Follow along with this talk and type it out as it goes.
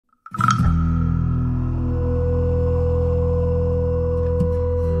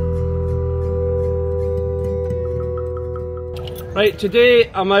Right, today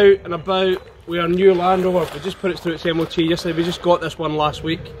I'm out and about with our new Land Rover. We just put it through its MOT yesterday. We just got this one last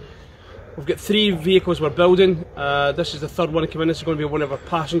week. We've got 3 vehicles we're building. This is the third one to come in. This is going to be one of our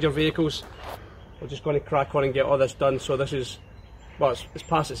passenger vehicles. We're just going to crack on and get all this done. So this is, well, it's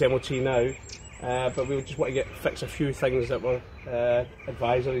past its MOT now, but we just want to fix a few things that were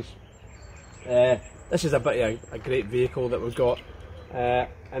advisories. This is a bit of a great vehicle that we've got, and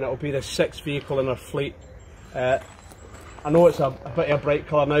it'll be the 6th vehicle in our fleet. I know it's a bit of a bright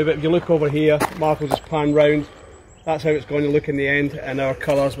colour now, but if you look over here, Mark will just pan round. That's how it's going to look in the end in our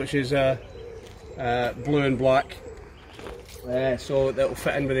colours, which is blue and black. So that'll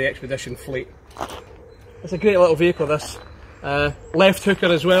fit in with the Expedition fleet. It's a great little vehicle, this. Left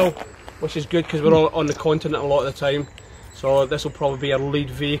hooker as well, which is good because we're all on the continent a lot of the time. So this will probably be our lead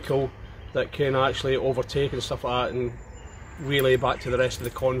vehicle that can actually overtake and stuff like that, and relay back to the rest of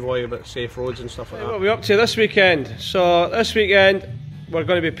the convoy about safe roads and stuff like that. What are we up to this weekend? So this weekend we're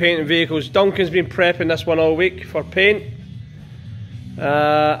going to be painting vehicles. Duncan's been prepping this one all week for paint,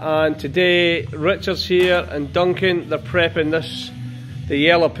 and today Richard's here and Duncan, they're prepping the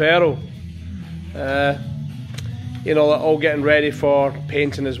yellow pearl. You know, all getting ready for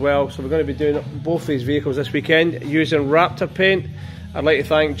painting as well. So we're going to be doing both these vehicles this weekend using Raptor Paint. I'd like to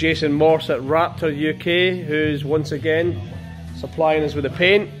thank Jason Morse at Raptor UK, who's once again supplying us with the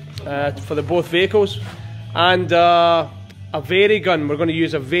paint for both vehicles, and a Vari gun. We're going to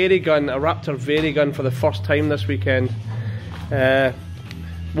use a Vari gun, a Raptor Vari gun, for the first time this weekend.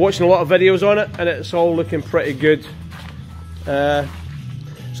 Watching a lot of videos on it, and it's all looking pretty good.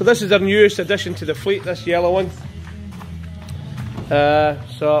 So this is our newest addition to the fleet, this yellow one.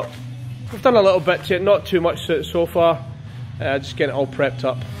 So we've done a little bit to it, not too much to it so far. Just getting it all prepped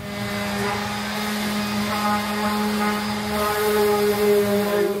up.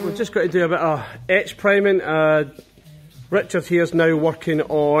 We've just got to do a bit of etch priming. Richard here's now working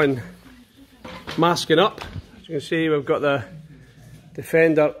on masking up. As you can see, we've got the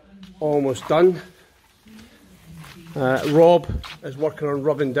Defender almost done. Rob is working on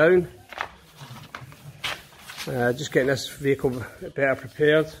rubbing down. Just getting this vehicle better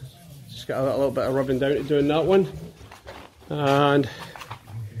prepared. Just got a little bit of rubbing down to doing that one. And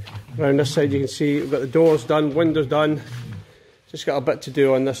around this side you can see we've got the doors done, windows done. Just got a bit to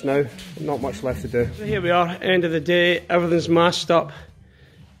do on this now, not much left to do. So here we are, end of the day, everything's masked up,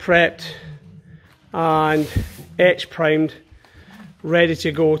 prepped and etch primed, ready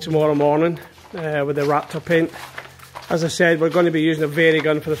to go tomorrow morning with the Raptor paint. As I said, we're going to be using a Vari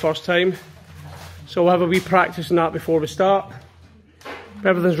gun for the first time, so we'll have a wee practice on that before we start.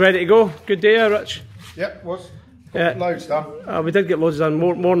 Everything's ready to go. Good day, Rich? Yep, was. Yeah. Loads done. We did get loads done,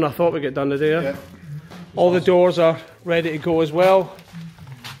 more than I thought we'd get done today. Yeah. All the doors are ready to go as well.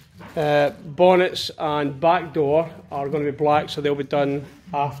 Bonnets and back door are going to be black, so they'll be done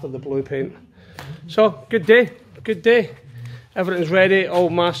after the blue paint. So, good day, good day. Everything's ready, all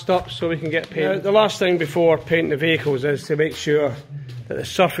masked up so we can get painted. The last thing before painting the vehicles is to make sure that the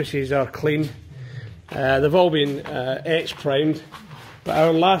surfaces are clean. They've all been etch primed, but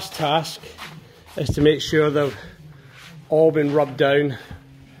our last task is to make sure they've all been rubbed down.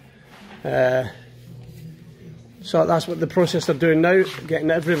 So that's what the process they're doing now, getting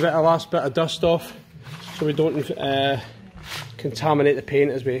every last bit of dust off so we don't contaminate the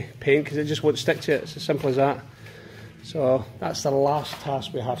paint as we paint, because it just won't stick to it. It's as simple as that. So that's the last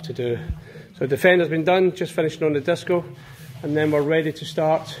task we have to do. So Defender's been done, just finishing on the Disco, and then we're ready to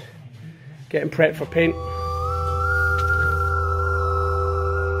start getting prepped for paint.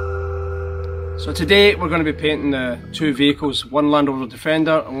 So today we're going to be painting the 2 vehicles, one Land Rover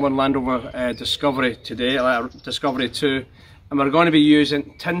Defender and one Land Rover Discovery today, Discovery 2, and we're going to be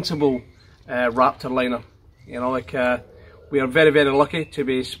using tintable Raptor liner. You know, like we are very, very lucky to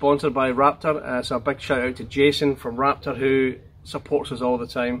be sponsored by Raptor, so a big shout out to Jason from Raptor, who supports us all the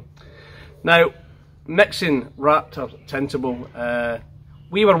time. Now, mixing Raptor tintable,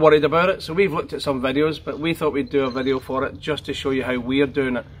 we were worried about it, so we've looked at some videos, but we thought we'd do a video for it just to show you how we're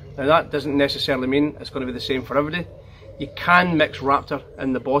doing it. Now that doesn't necessarily mean it's going to be the same for everybody. You can mix Raptor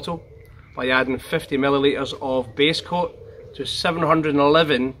in the bottle by adding 50 millilitres of base coat to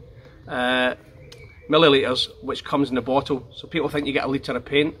 711 millilitres, which comes in the bottle. So people think you get a litre of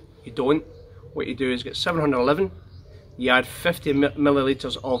paint. You don't. What you do is get 711, you add 50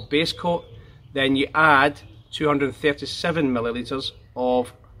 millilitres of base coat, then you add 237 millilitres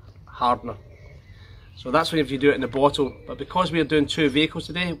of hardener. So that's if you do it in the bottle, but because we're doing 2 vehicles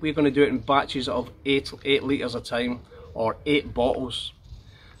today, we're going to do it in batches of 8 litres a time, or 8 bottles.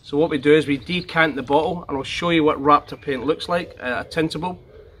 So what we do is we decant the bottle, and I'll show you what Raptor paint looks like, a tintable.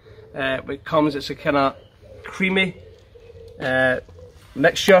 It comes, it's a kind of creamy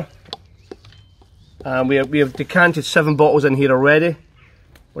mixture. And we have decanted 7 bottles in here already.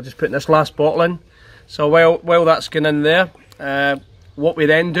 We're just putting this last bottle in. So while that's going in there, what we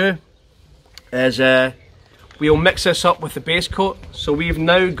then do is we'll mix this up with the base coat. So we've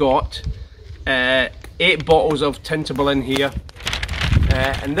now got 8 bottles of tintable in here,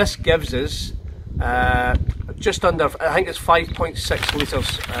 and this gives us just under, I think it's 5.6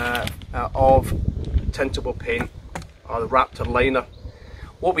 litres of tintable paint, or the Raptor liner.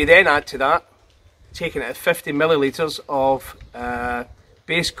 What we then add to that, taking it at 50 millilitres of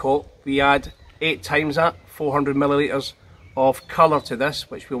base coat, we add 8 times that, 400 millilitres of colour to this,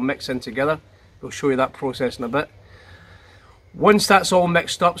 which we'll mix in together. We'll show you that process in a bit. Once that's all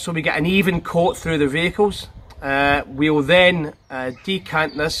mixed up, so we get an even coat through the vehicles, we'll then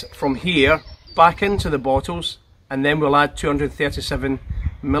decant this from here back into the bottles, and then we'll add 237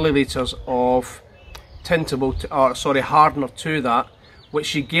 millilitres of hardener to that,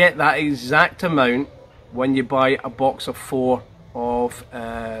 which you get that exact amount when you buy a box of 4 of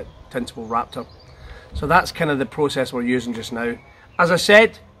Tintable Raptor. So that's kind of the process we're using just now. As I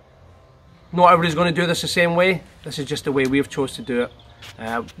said, not everybody's going to do this the same way. This is just the way we've chose to do it.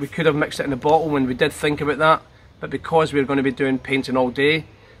 We could have mixed it in a bottle when we did think about that, but because we're going to be doing painting all day,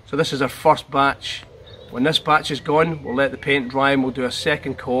 so this is our first batch. When this batch is gone, we'll let the paint dry and we'll do a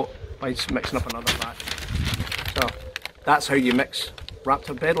second coat by just mixing up another batch. So that's how you mix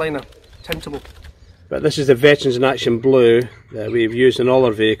Raptor bed liner, tintable. But this is the Veterans in Action blue that we've used in all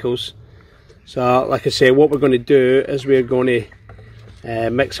our vehicles. So like I say, what we're going to do is we're going to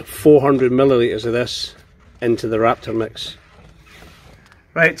mix 400 millilitres of this into the Raptor mix.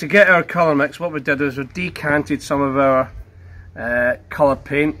 Right, to get our colour mix, what we did is we decanted some of our colour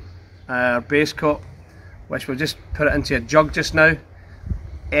paint, our base coat, which we'll just put it into a jug just now,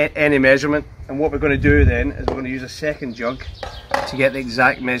 any measurement. And what we're going to do then is we're going to use a second jug to get the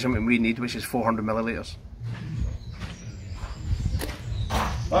exact measurement we need, which is 400 millilitres.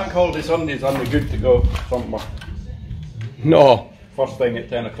 Bank holiday Sunday's only good to go somewhere. No. First thing at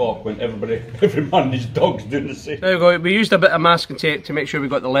 10 o'clock when every man and his dog's doing the same. There we go. We used a bit of masking tape to make sure we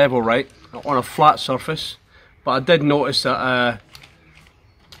got the level right on a flat surface, but I did notice that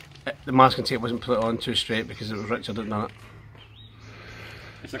the masking tape wasn't put on too straight because it was Richard that done it.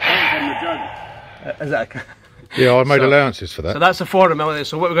 It's a count from the jug. Is that a Yeah, I made allowances for that. So that's the 400 millilitres.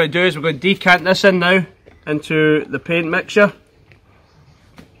 So what we're going to do is we're going to decant this in now into the paint mixture.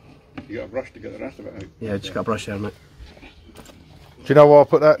 You got a brush to get the rest of it out. Yeah, just got a brush there, mate. Do you know why I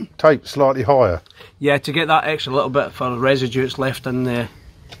put that tape slightly higher? Yeah, to get that extra little bit for the residue that's left in there.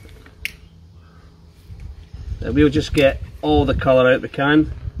 We'll just get all the colour out we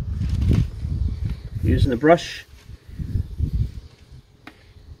can using the brush.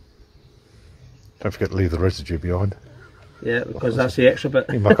 Don't forget to leave the residue behind. Yeah, because that's the extra bit.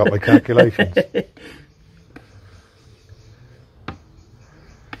 You muck up my calculations.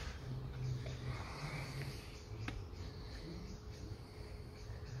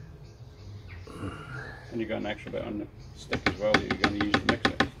 And you got an extra bit on the stick as well that you're going to use to mix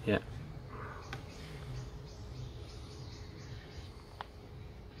it. Yeah.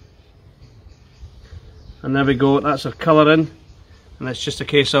 And there we go, that's our colour in, and it's just a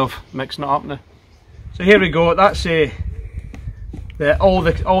case of mixing it up now. So here we go, that's all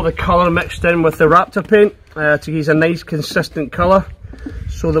the colour mixed in with the Raptor paint to use a nice consistent colour,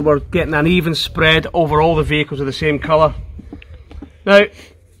 so that we're getting an even spread over all the vehicles of the same colour. Now,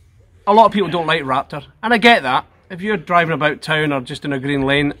 a lot of people don't like Raptor, and I get that. If you're driving about town or just in a green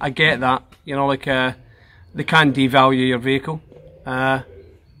lane, I get that. You know, like they can devalue your vehicle. But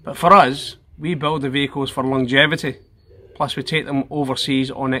for us, we build the vehicles for longevity. Plus we take them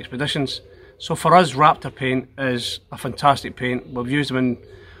overseas on expeditions. So for us, Raptor paint is a fantastic paint. We've used them in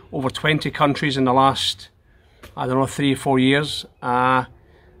over 20 countries in the last, I don't know, 3 or 4 years.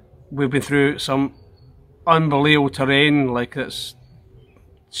 We've been through some unbelievable terrain, like it's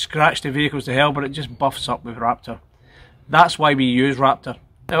scratched the vehicles to hell, but it just buffs up with Raptor. That's why we use Raptor.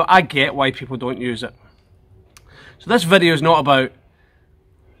 Now I get why people don't use it. So this video is not about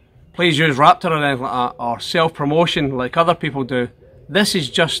please use Raptor or anything like that, or self-promotion like other people do. This is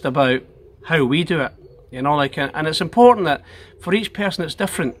just about how we do it, you know, like, and it's important that for each person it's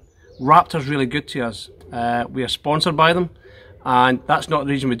different. Raptor's really good to us. We are sponsored by them, and that's not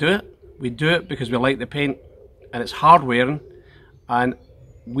the reason we do it. We do it because we like the paint, and it's hard wearing, and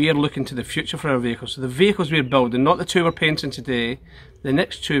we are looking to the future for our vehicles. So the vehicles we're building, not the 2 we're painting today, the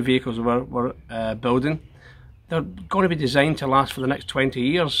next 2 vehicles we're building, they're going to be designed to last for the next 20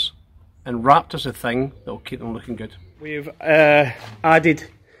 years. And Raptor's a thing that will keep them looking good. We've added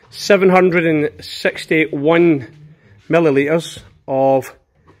 761 millilitres of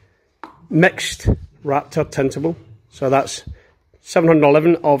mixed Raptor Tintable. So that's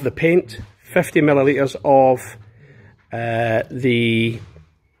 711 of the paint, 50 millilitres of the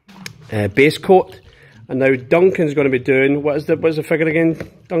base coat. And now Duncan's going to be doing, what is the figure again,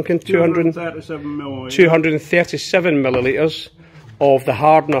 Duncan? 237 millilitres. 237 millilitres of the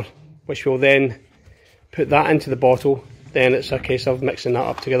hardener, which will then put that into the bottle. Then it's a case of mixing that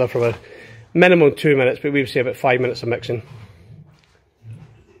up together for a minimum 2 minutes, but we would say about 5 minutes of mixing.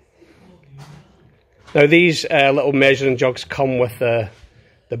 Now these little measuring jugs come with the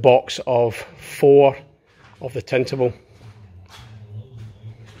box of 4 of the tintable.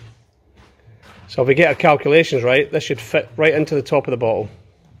 So if we get our calculations right, this should fit right into the top of the bottle.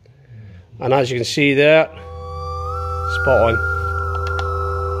 And as you can see there, spot on.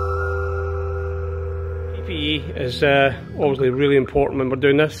 PPE is obviously really important when we're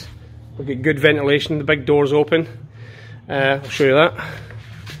doing this. We'll get good ventilation, the big doors open. I'll show you that.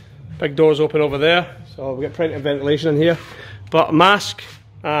 Big doors open over there, so we've got plenty of ventilation in here. But a mask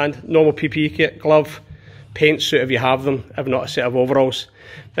and normal PPE kit, glove, paint suit if you have them, if not a set of overalls.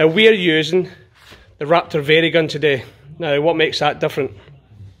 Now we're using the Raptor Variable Gun today. Now what makes that different?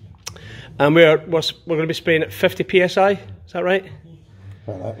 And we're going to be spraying at 50 psi, is that right?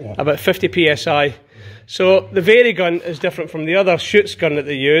 Yeah. About 50 psi. So the Variable Gun is different from the other shoots gun that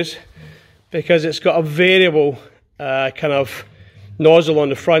they use because it's got a variable kind of nozzle on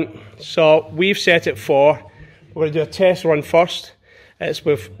the front. So we've set it for, we're going to do a test run first.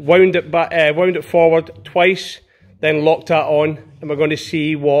 We've wound it back, wound it forward twice, then locked that on, and we're going to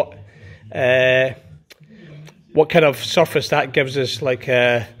see what kind of surface that gives us, like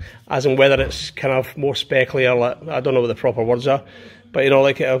as in whether it's kind of more speckly or like, I don't know what the proper words are, but you know,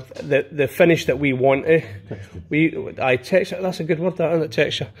 like the finish that we want. Texture. That's a good word, that, isn't it?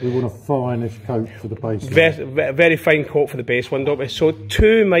 Texture. We want a finish coat for the base. Very fine coat for the base one, don't we? So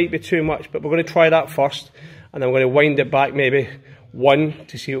 2 might be too much, but we're going to try that first, and then we're going to wind it back maybe 1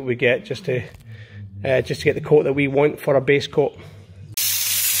 to see what we get, just to get the coat that we want for a base coat.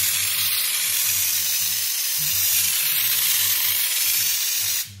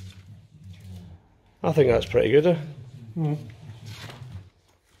 I think that's pretty good. Mm.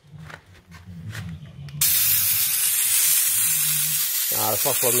 The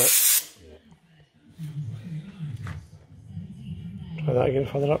first one, mate. Try that again,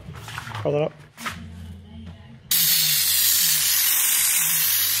 further up, further up.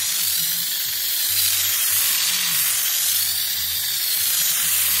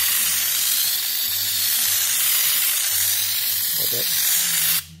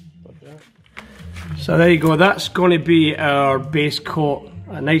 So there you go, that's going to be our base coat,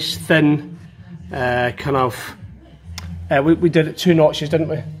 a nice thin kind of, we did it 2 notches, didn't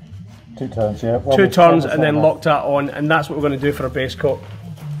we? 2 turns, yeah. 2 turns and then locked that on, and that's what we're going to do for our base coat.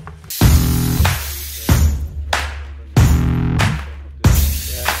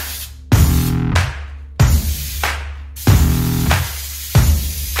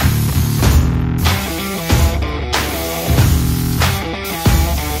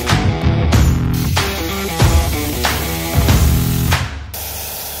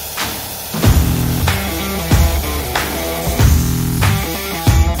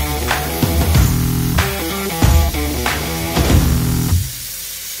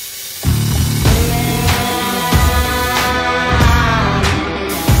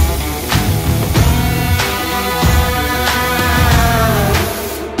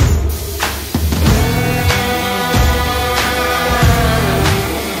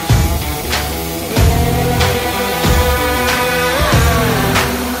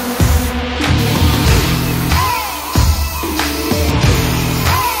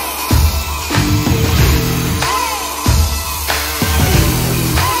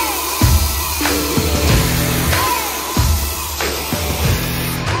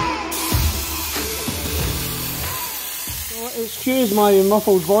 Excuse my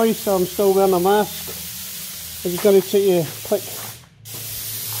muffled voice, I'm still wearing a mask. I'm just going to take you a quick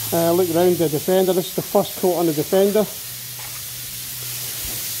look around the Defender. This is the first coat on the Defender.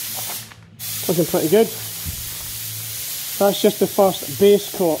 Looking pretty good. That's just the first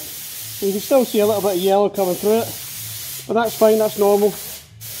base coat. You can still see a little bit of yellow coming through it, but that's fine, that's normal.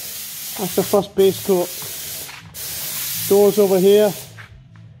 That's the first base coat. Doors over here.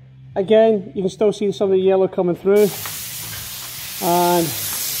 Again, you can still see some of the yellow coming through. And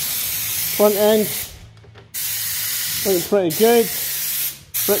front end looking pretty good.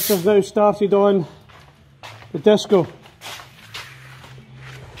 Richard's now started on the disco.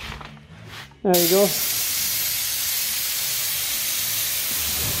 There you go.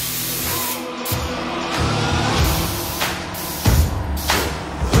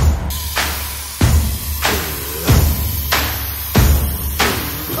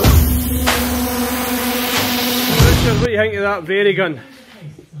 Richard, what do you think of that Vari gun?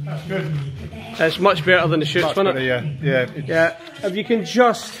 That's good. It's much better than the shoots, Much isn't better, it? yeah. Yeah, if you can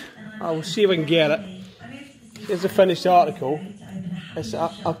just, I'll see if I can get it. Here's the finished article. It's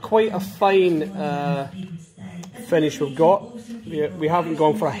quite a fine finish we've got. We haven't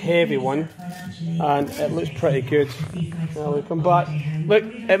gone for a heavy one, and it looks pretty good. Now we come back. Look,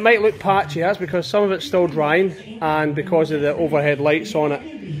 it might look patchy, that's because some of it's still drying, and because of the overhead lights on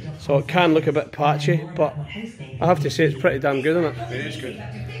it, so it can look a bit patchy. But I have to say it's pretty damn good, isn't it? It is good.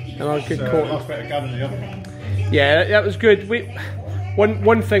 And a good coat. Much better gun than the other one. Yeah, that was good.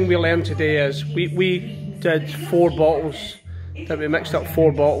 One thing we learned today is we did 4 bottles. That we mixed up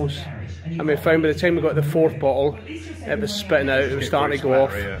 4 bottles, and we found by the time we got the 4th bottle, it was spitting out. It was starting to go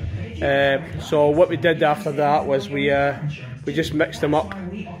off. So what we did after that was we just mixed them up.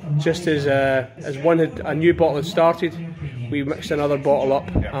 Just as one had a new bottle had started, we mixed another bottle up,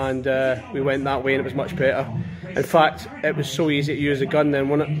 and we went that way, and it was much better. In fact, it was so easy to use the gun then,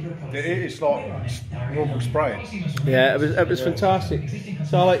 wasn't it? It is like normal spraying. Yeah, it was fantastic.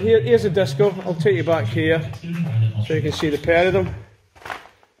 So like here's a disco. I'll take you back here so you can see the pair of them.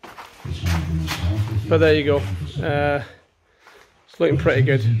 But there you go. It's looking pretty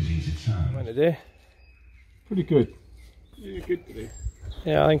good. Went today. Pretty good. Yeah, good today.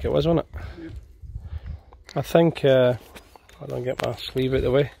 Yeah, I think it was, wasn't it? Yeah. I think I don't get my sleeve out of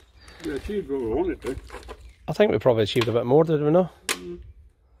the way. We achieved what we wanted to. I think we probably achieved a bit more, did we not?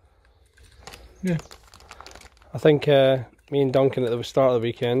 Yeah. I think me and Duncan at the start of the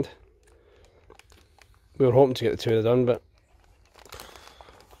weekend, we were hoping to get the 2 done, but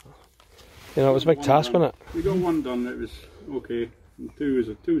you know, it was a big task, wasn't it? We got 1 done, it was okay. And 2 was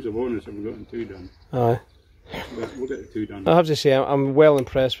a bonus if we got 2 done. Aye. But we'll get the 2 done. I have to say, I'm well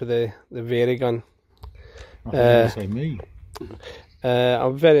impressed with the Vari gun. I think you say me.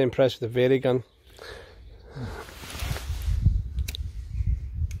 I'm very impressed with the Vari gun.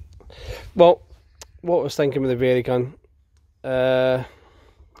 Well, what I was thinking with the Vari gun,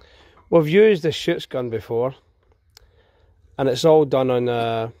 we've used the shoots gun before, and it's all done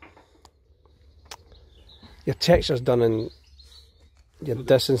on your texture's done in your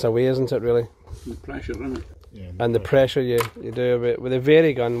distance away, isn't it, really? The pressure, isn't it? Yeah, And the pressure you do with the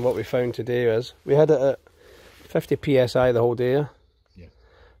Vari gun. What we found today is we had it at 50 psi the whole day. Yeah.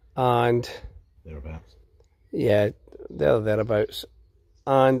 And thereabouts. yeah, thereabouts.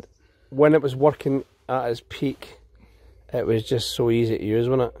 And when it was working at its peak, it was just so easy to use,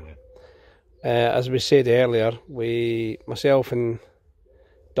 wasn't it? Yeah. As we said earlier, myself and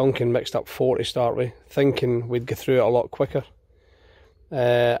Duncan mixed up 4 to start with, thinking we'd get through it a lot quicker.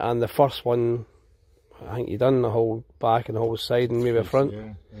 And the first one, I think you done the whole back and the whole side and maybe the front.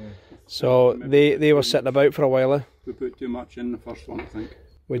 Yeah, yeah. So they were sitting about for a while. We put too much in the first one, I think.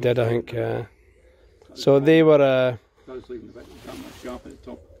 We did, I think. So they were. I was leaving a bit that much gap at the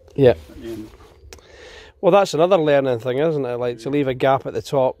top. Yeah. At the end. Well, that's another learning thing, isn't it? Like to leave a gap at the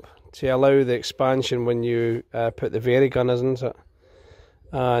top to allow the expansion when you put the Vari gun, isn't it?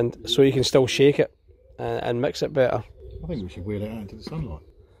 And so you can still shake it and mix it better. I think we should wheel it out into the sunlight.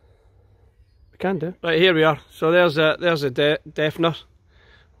 We can do. Right, here we are. So there's a deafener.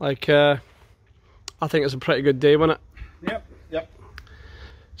 Like I think it's a pretty good day, wasn't it? Yep.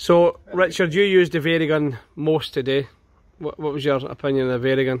 So Richard, you used the Vari gun most today. What was your opinion of the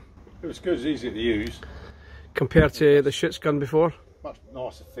Vari gun It was good, it's easy to use. compared to the shoots gun before? Much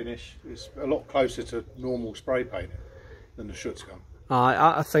nicer finish. It's a lot closer to normal spray painting than the Schutz gun.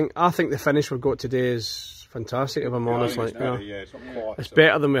 I think the finish we've got today is fantastic. If I'm honest, I think like it's better, yeah, it's not quite. it's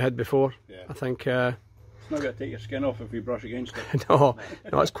better than we had before. Yeah. I think. It's not going to take your skin off if you brush against it. No,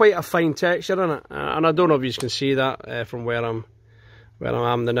 it's quite a fine texture, isn't it? And I don't know if you can see that from where I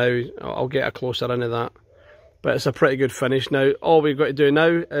am now. I'll get a closer into that. But it's a pretty good finish now. All we've got to do now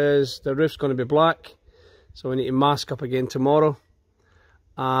is the roof's going to be black, so we need to mask up again tomorrow,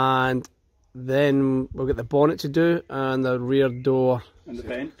 and then we'll get the bonnet to do and the rear door And the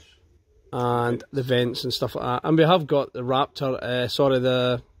vents. and the vents and stuff like that. And we have got the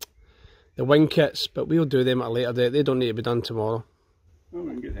Raptor, the wing kits, but we'll do them at a later date. They don't need to be done tomorrow. Oh,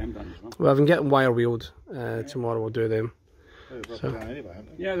 we can get them done as well. Well, I've been getting wire wheeled. Tomorrow we'll do them. They're rubbing down anyway,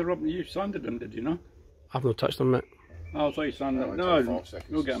 aren't they? Yeah, the rubbing, you sanded them, did you know? I've not touched them yet. Oh, so you sanded them. No, No, take 5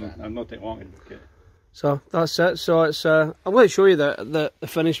 seconds we'll to get them. sand. I'll not take long to get. So that's it. So it's I'm going to show you the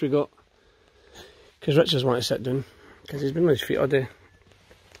finish we got, because Richard's wanted to sit down because he's been on his feet all day.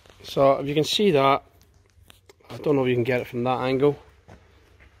 So if you can see that, I don't know if you can get it from that angle.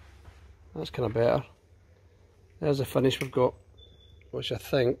 That's kind of better. There's the finish we've got, which I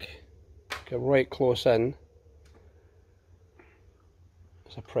think, get right close in,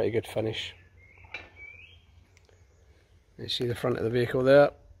 it's a pretty good finish. You see the front of the vehicle there.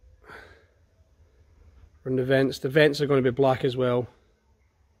 And the vents are going to be black as well.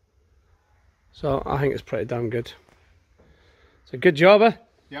 So I think it's pretty damn good. So good job, eh?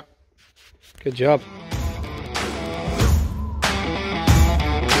 Yep. Good job.